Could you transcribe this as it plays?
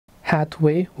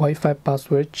Hathway Wi-Fi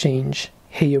password change.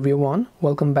 Hey everyone,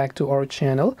 welcome back to our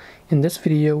channel. In this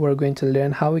video we're going to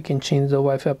learn how we can change the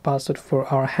Wi-Fi password for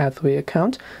our Hathway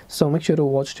account, so make sure to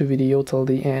watch the video till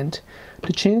the end.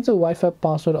 To change the Wi-Fi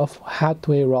password of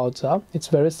Hathway router, it's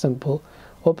very simple.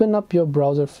 Open up your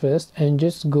browser first and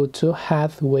just go to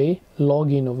Hathway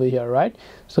login over here, right?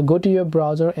 So go to your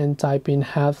browser and type in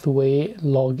Hathway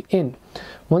login.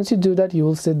 Once you do that, you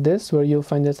will see this where you'll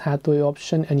find this Hathway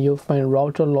option and you'll find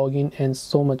router login and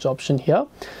so much option here.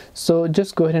 So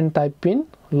just go ahead and type in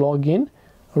login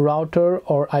router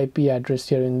or IP address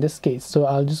here in this case. So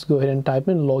I'll just go ahead and type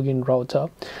in login router.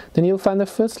 Then you'll find the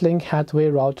first link, Hathway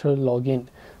router login.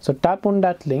 So tap on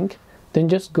that link. Then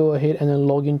just go ahead and then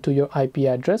log into your IP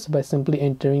address by simply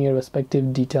entering your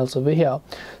respective details over here.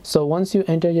 So once you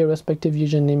enter your respective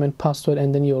username and password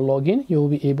and then your login, you will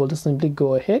be able to simply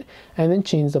go ahead and then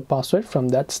change the password from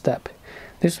that step.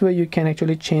 This way you can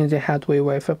actually change the Hathway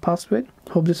Wi-Fi password.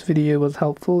 Hope this video was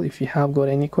helpful. If you have got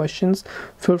any questions,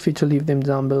 feel free to leave them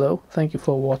down below. Thank you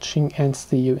for watching and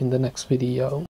see you in the next video.